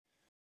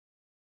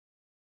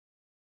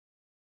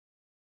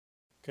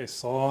Okay,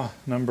 saw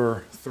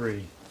number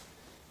 3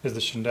 is the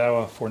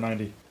Shindaiwa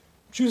 490. I'm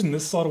choosing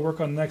this saw to work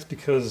on next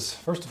because,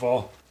 first of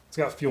all, it's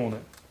got fuel in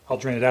it. I'll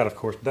drain it out, of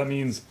course, but that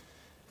means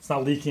it's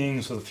not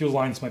leaking, so the fuel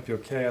lines might be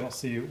okay. I don't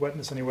see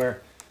wetness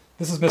anywhere.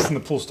 This is missing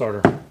the pull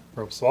starter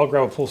rope, so I'll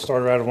grab a pull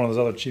starter out of one of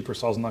those other cheaper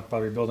saws I'm not by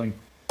rebuilding,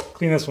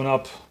 clean this one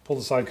up, pull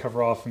the side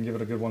cover off, and give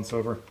it a good once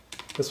over.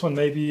 This one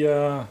may be,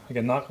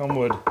 again, knock on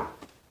wood,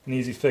 an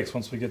easy fix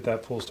once we get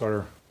that pull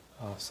starter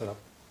set up.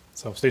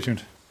 So stay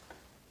tuned.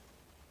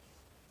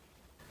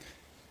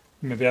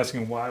 You may be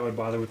asking why I would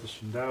bother with the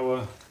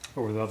Shindaiwa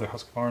over the other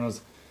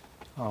Husqvarnas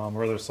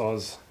or other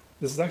saws.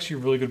 This is actually a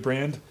really good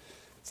brand.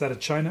 It's out of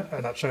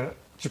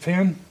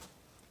Japan.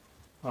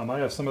 I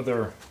have some of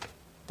their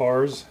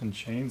bars and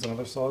chains and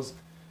other saws,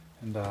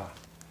 and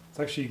it's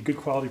actually a good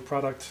quality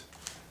product,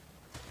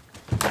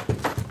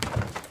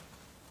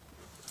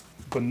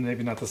 but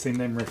maybe not the same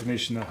name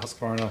recognition that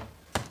Husqvarna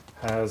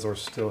has or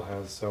still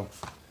has. So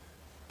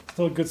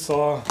still a good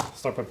saw.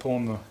 Start by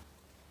pulling the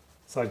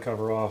side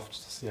cover off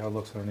just to see how it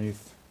looks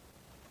underneath.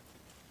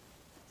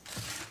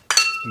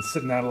 It's been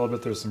sitting out a little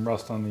bit. There's some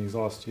rust on the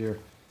exhaust here.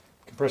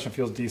 Compression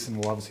feels decent.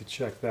 We'll obviously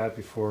check that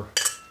before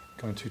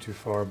going too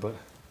far, but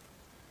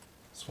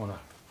just want to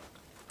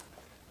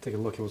take a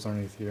look at what's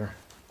underneath here.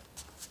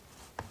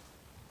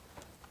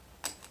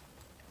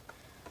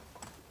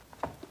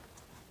 You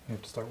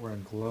have to start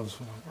wearing gloves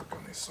when I work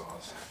on these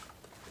saws.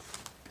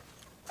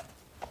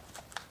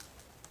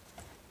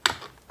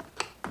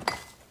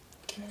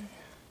 Okay.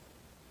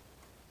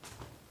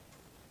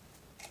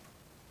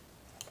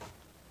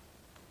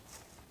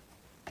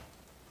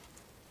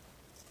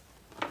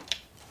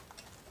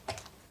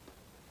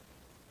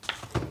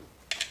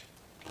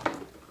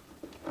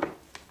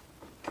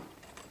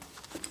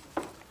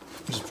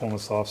 I'm just pulling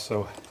this off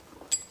so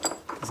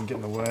it doesn't get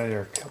in the way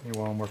or cut me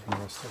while I'm working the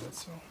rest of it.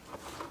 So,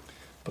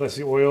 but I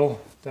see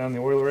oil down in the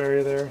oiler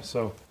area there,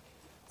 so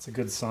it's a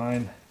good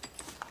sign.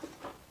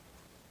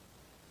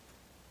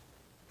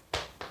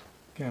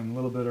 Again, a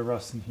little bit of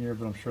rust in here,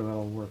 but I'm sure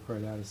that'll work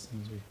right out as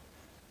soon as we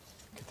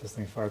get this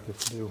thing fired up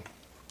to do.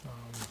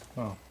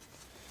 Well,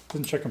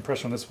 didn't check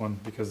compression on this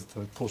one because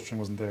the pull string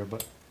wasn't there,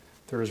 but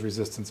there is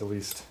resistance at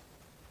least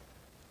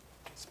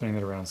spinning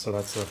it around, so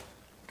that's a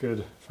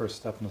good first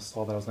step in the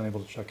saw that I was unable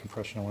to check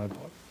compression on when I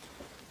bought.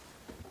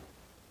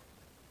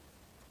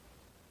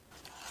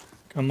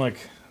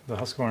 Unlike the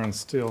Husqvarna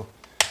steel,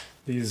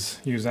 these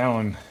use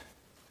Allen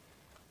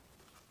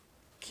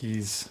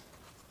keys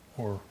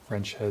or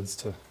wrench heads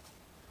to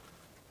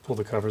pull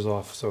the covers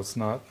off, so it's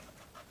not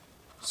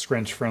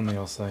scrunch friendly,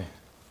 I'll say.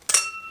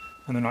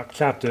 And they're not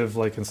captive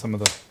like in some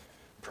of the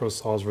pro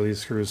saws where these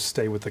screws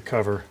stay with the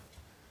cover.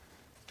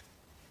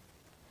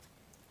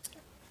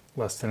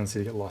 Less tendency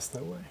to get lost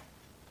that way.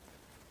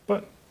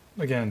 But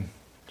again,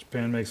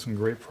 Japan makes some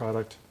great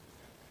product.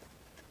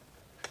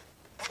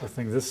 I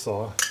think this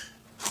saw,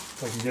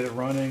 if I can get it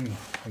running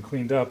and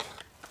cleaned up,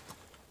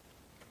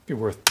 be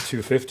worth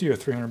 $250 or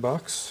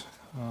 $300.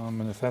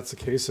 And if that's the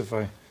case, if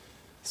I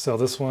sell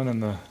this one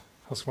and the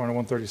Husqvarna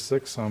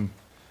 136, I'm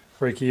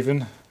break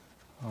even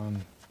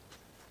on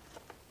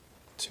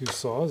 2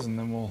 saws, and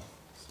then we'll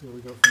see where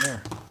we go from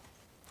there.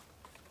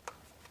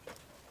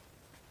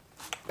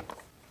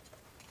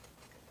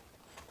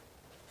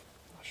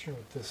 Not sure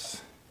what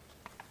this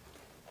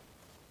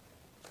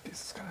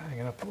piece is kind of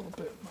hanging up a little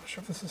bit. I'm not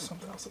sure if this is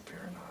something else up here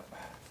or not.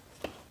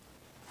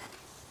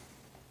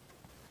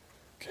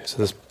 Okay, so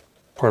this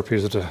part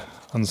appears to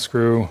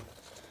unscrew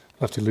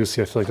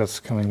lefty-loosey. I feel like that's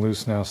coming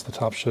loose now, so the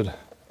top should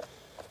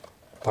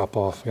pop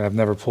off. Again, I've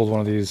never pulled one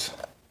of these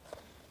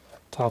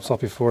tops off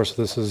before, so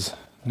this is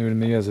new to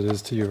me as it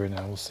is to you right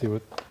now. We'll see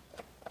what...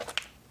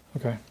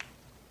 Okay.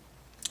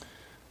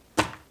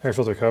 Air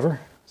filter cover.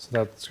 So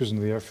that screws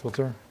into the air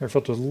filter. Air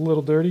filter is a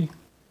little dirty.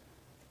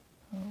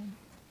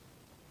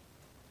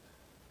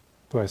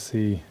 But I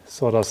see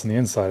sawdust on the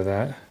inside of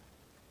that.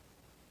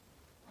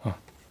 Huh.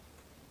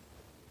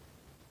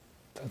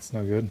 That's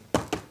no good.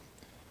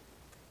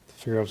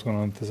 Figure out what's going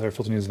on. This air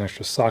filter needs an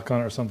extra sock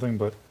on it or something,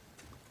 but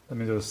that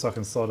means it was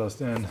sucking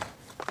sawdust in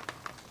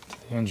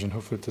to the engine.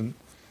 Hopefully it didn't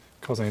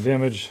cause any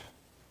damage.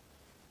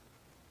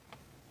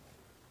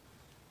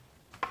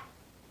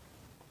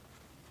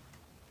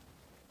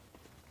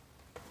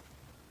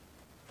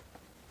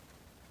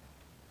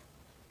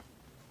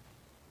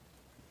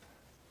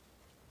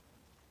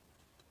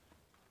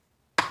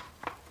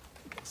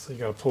 So you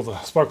gotta pull the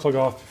spark plug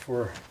off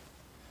before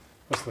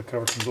the rest of the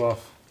cover comes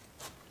off.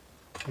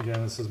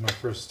 Again, this is my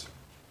first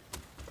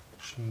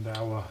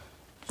Shindaiwa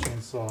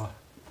chainsaw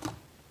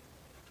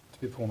to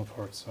be pulling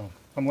apart, so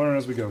I'm learning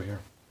as we go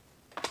here.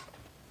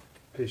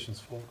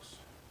 Patience, folks.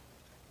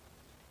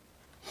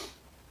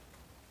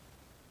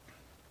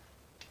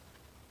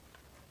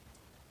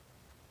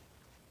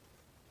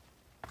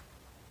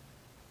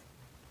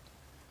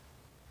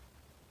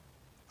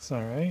 It's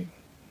alright.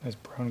 Nice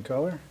brown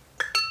color.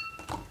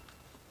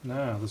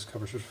 Now this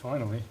cover should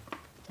finally,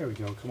 there we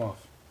go, come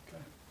off.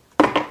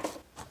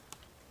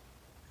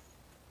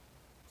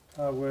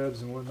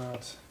 Cobwebs and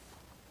whatnot.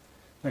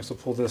 Next we'll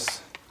pull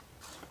this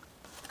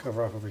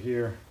cover off over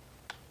here.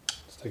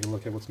 Let's take a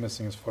look at what's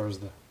missing as far as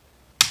the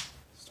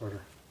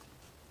starter.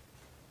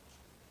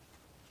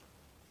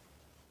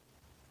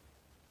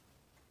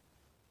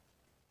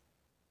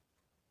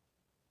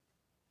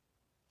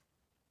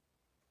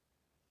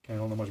 I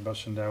don't know much about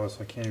Shindaiwa,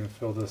 so I can't even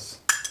fill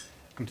this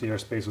empty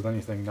airspace with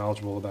anything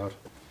knowledgeable about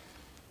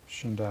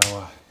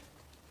Shindaiwa.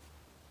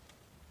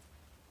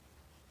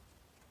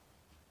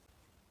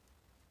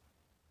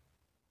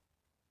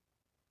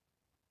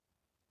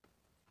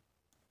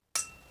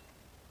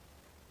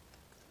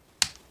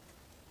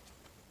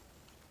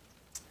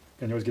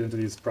 And you always get into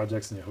these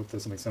projects and you hope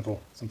there's something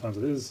simple. Sometimes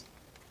it is.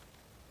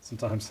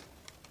 Sometimes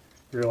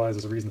you realize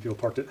there's a reason people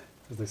parked it,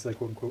 as they say,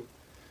 quote unquote.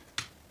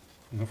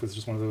 And hopefully it's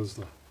just one of those,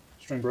 the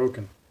string broke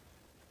and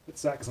it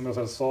sat because somebody else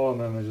had a saw and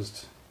then they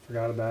just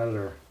forgot about it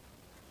or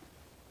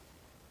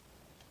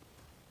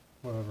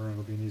whatever, and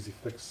it'll be an easy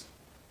fix.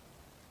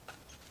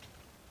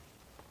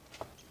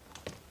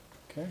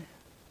 Okay.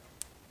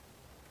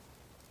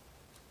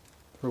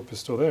 The rope is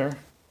still there.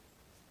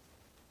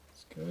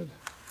 That's good.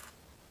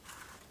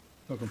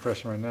 No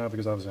compression right now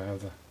because obviously I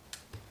have the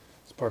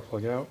spark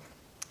plug out.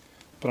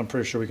 But I'm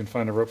pretty sure we can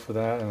find a rope for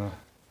that and a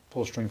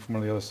pull string from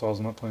one of the other saws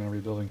I'm not planning on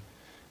rebuilding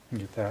and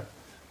get that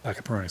back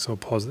up and running. So I'll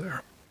pause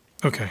there.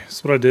 Okay,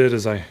 so what I did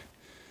is I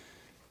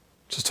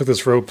just took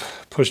this rope,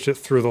 pushed it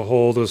through the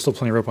hole. There was still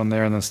plenty of rope on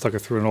there, and then stuck it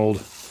through an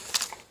old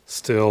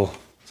still.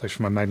 It's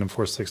actually my Magnum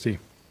 460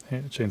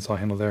 chainsaw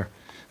handle there.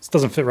 This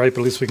doesn't fit right,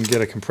 but at least we can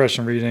get a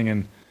compression reading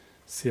and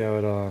see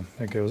how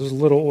it goes. There's a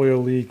little oil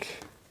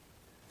leak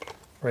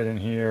right in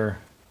here.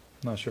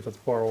 I'm not sure if it's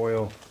bar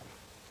oil.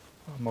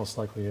 Most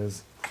likely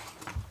is.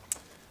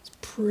 It's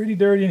pretty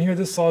dirty in here.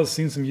 This saw has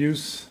seen some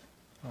use.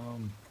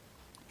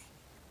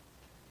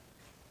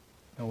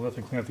 And we'll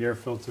definitely clean out the air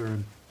filter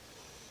and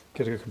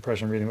get a good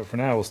compression reading. But for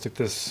now, we'll stick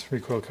this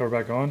recoil cover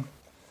back on.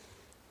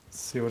 Let's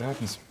see what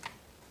happens.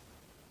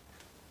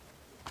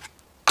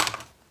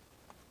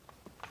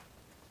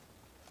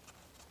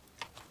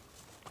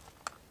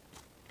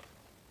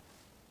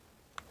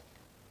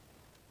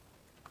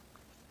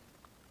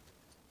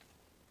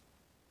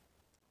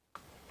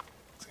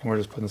 And we're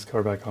just putting this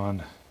cover back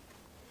on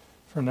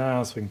for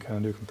now so we can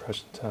kind of do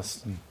compression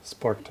tests and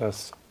spark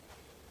tests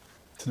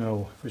to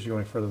know if we should go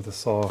any further with the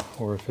saw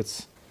or if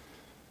it's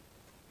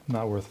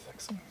not worth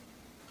fixing.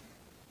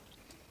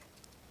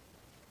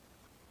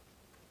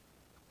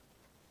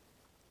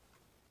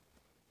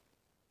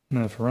 And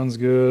then if it runs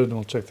good,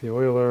 we'll check the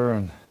oiler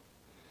and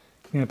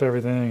clean up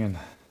everything and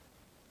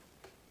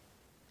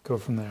go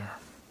from there.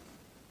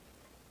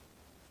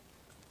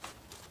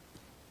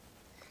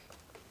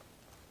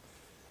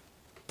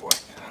 Boy,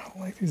 I don't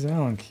like these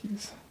Allen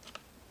keys.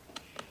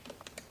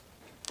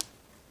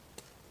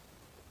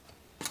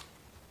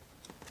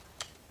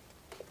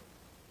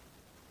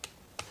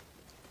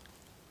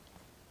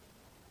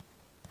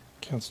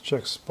 Okay, let's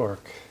check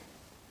spark.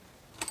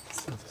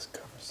 Let's see what this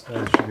cover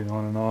says. It should be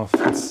on and off.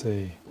 Let's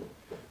see.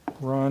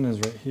 Run is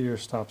right here,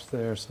 stops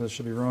there, so this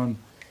should be run.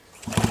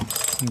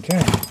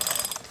 Okay.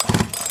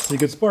 See,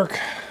 good spark.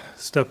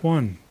 Step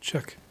one,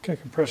 check. Okay,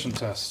 compression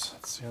test.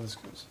 Let's see how this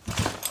goes.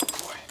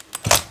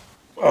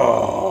 Boy.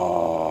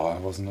 Oh,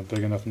 that wasn't a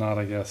big enough knot,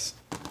 I guess.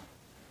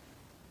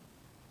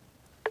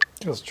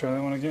 Okay, let's try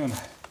that one again.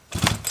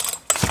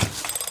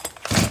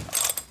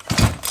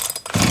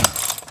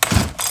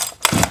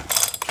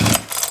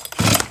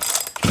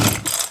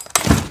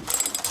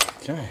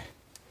 Okay.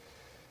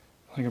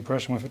 High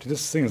compression 150.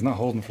 This thing is not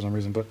holding for some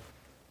reason, but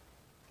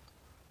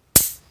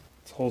it's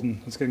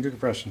holding. It's getting good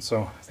compression,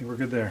 so I think we're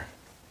good there.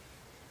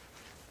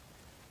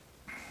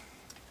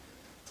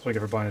 That's what I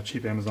get for buying a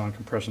cheap Amazon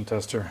compression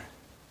tester.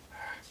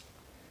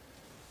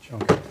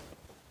 Junk.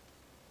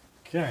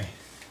 Okay.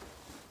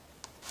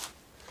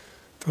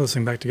 Throw this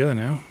thing back together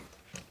now.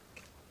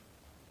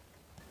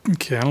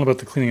 Okay, I don't know about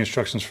the cleaning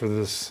instructions for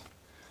this.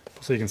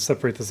 So you can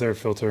separate this air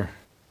filter.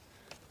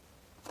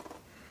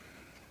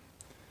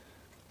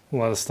 A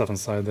lot of stuff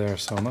inside there,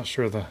 so I'm not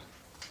sure the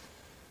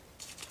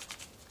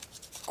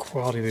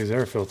quality of these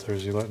air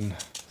filters you're letting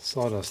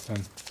sawdust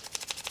in.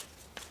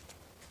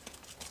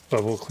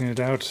 But we'll clean it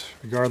out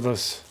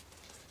regardless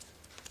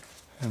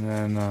and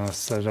then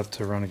set it up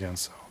to run again,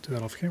 so I'll do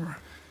that off camera.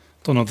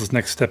 Don't know if this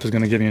next step is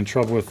going to get me in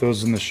trouble with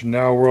those in the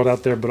Shindaiwa world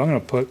out there, but I'm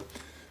going to put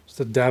just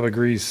a dab of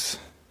grease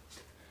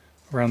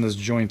around this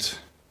joint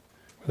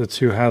where the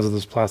two halves of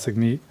this plastic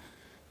meet,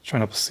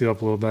 trying to seal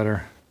up a little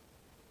better.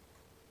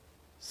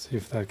 See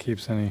if that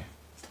keeps any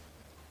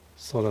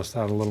sawdust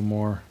out a little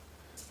more.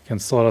 Again,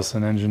 sawdust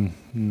and engine,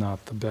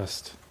 not the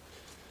best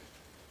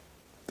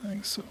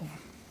thing, so.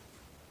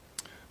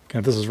 Again,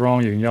 if this is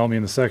wrong, you can yell at me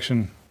in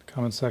the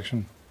comment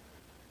section.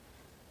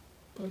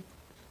 But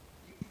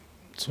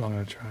that's what I'm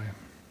going to try.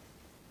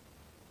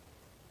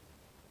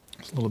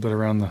 Just a little bit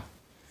around the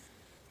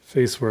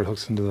face where it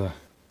hooks into the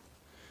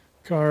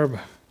carb.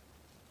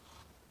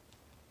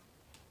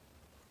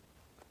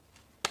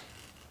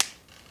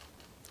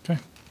 Okay,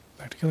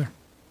 back together.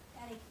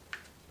 Daddy.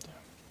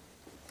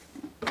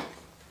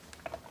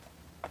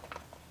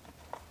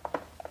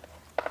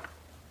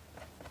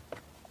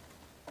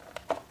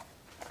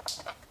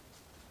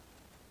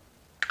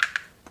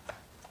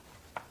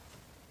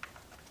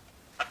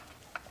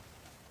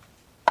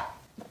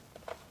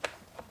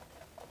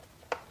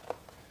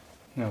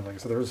 Now, like I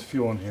said, there is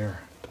fuel in here.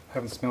 I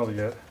haven't smelled it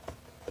yet,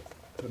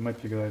 but it might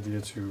be a good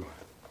idea to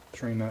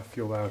drain that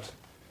fuel out,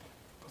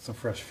 put some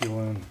fresh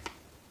fuel in.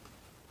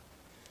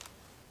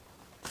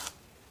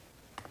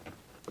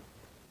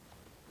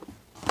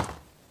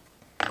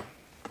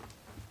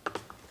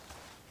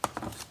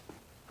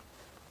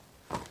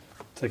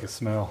 Take a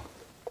smell.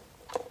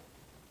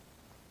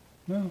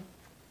 No.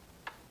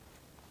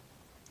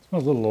 It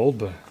smells a little old,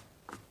 but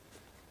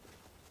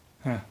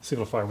see if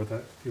it'll fire with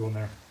that fuel in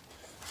there.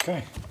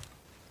 Okay.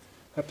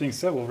 That being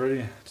said, we're ready.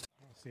 Let's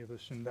see if the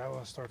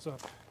Shindaiwa starts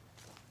up.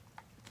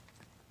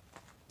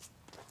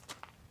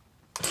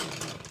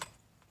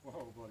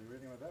 Whoa, buddy, what do you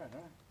think about that,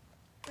 huh?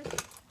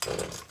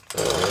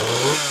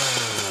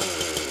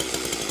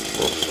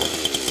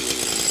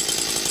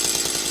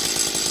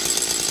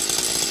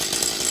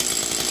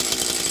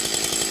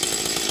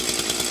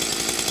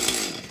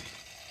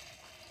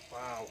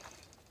 Wow.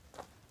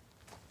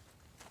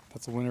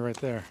 That's a winner right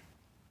there.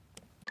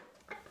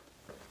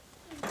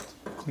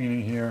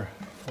 Cleaning here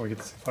before we get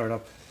this fired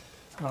up.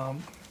 I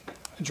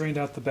drained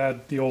out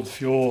the old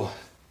fuel,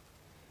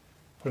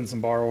 put in some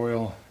bar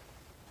oil.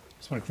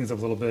 Just want to clean this up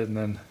a little bit and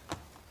then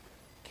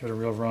give it a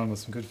real run with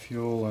some good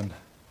fuel and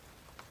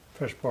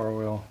fresh bar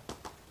oil.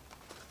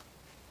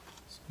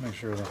 Just make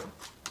sure the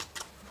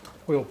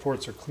oil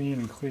ports are clean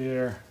and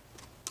clear.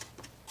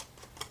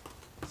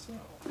 So.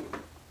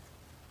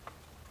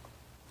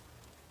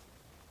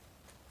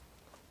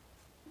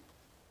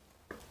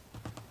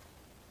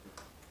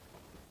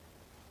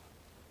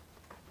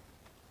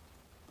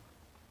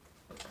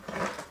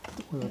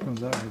 Well, that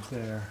comes out right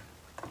there.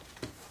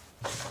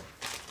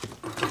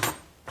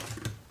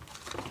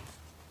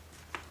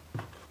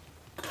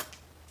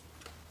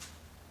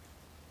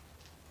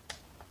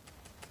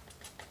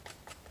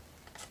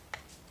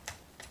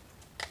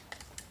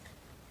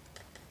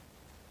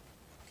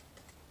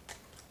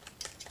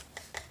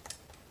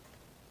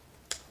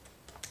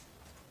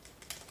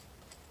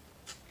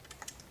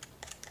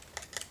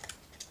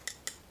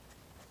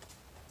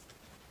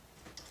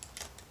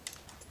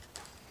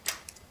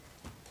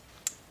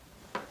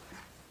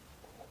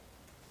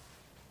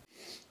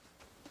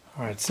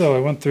 Alright, so I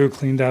went through,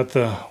 cleaned out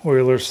the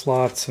oiler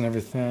slots and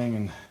everything,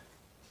 and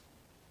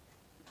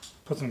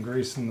put some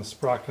grease in the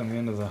sprocket on the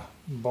end of the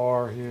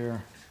bar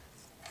here.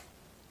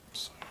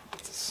 So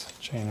put this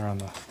chain around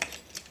the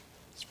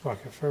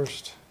sprocket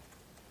first.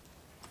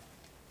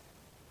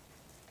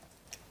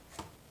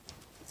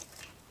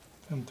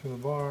 Then through the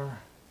bar.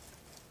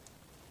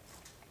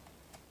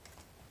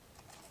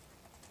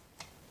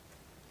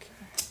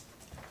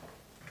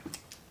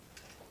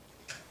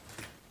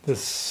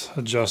 This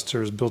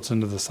adjuster is built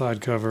into the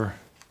side cover.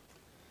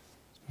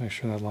 Make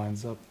sure that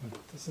lines up.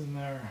 Put this in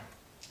there.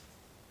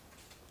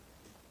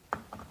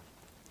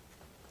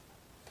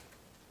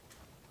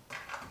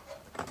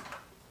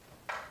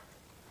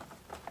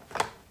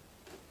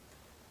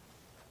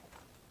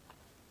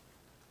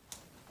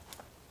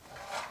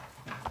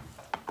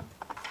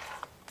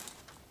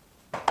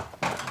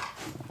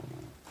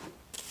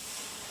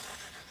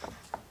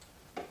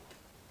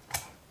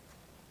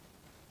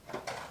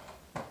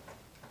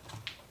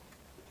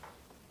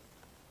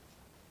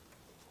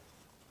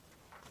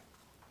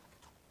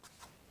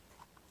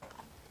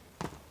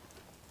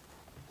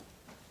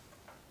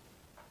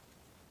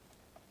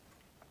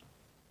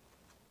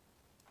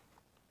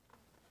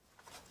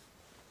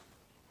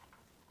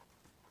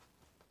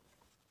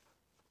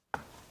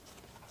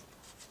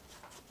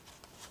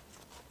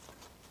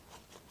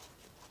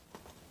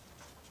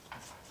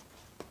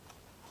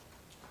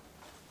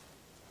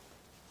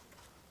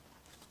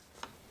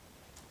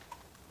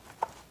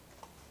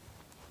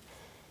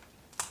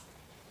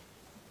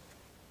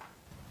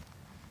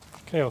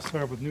 Okay, I'll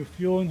start with new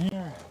fuel in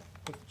here.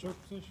 Put the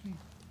choke position.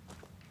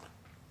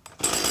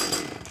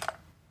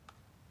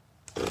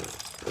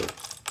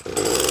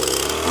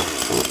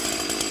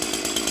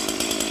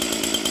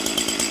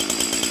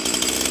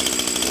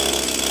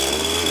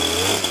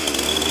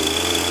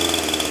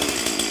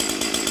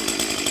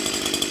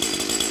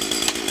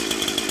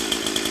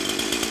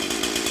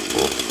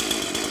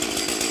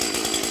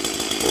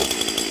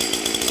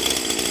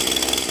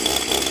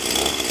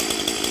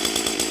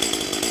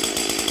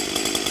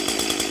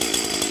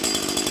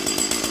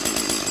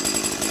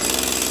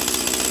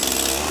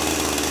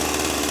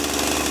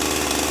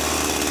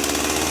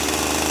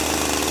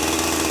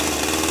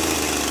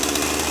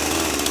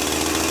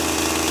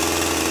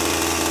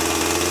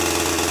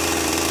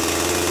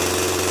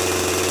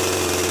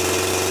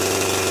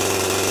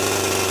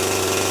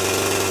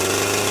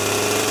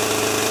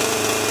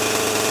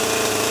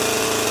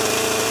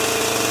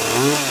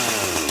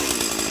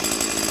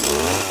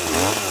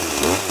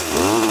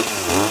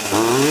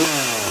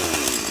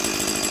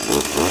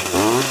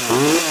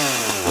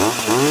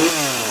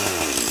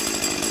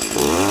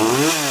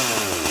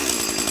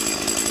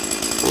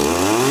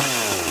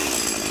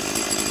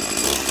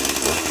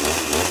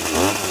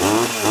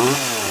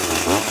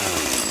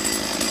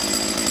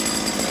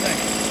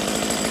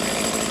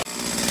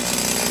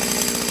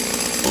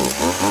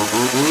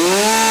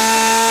 Mm-hmm.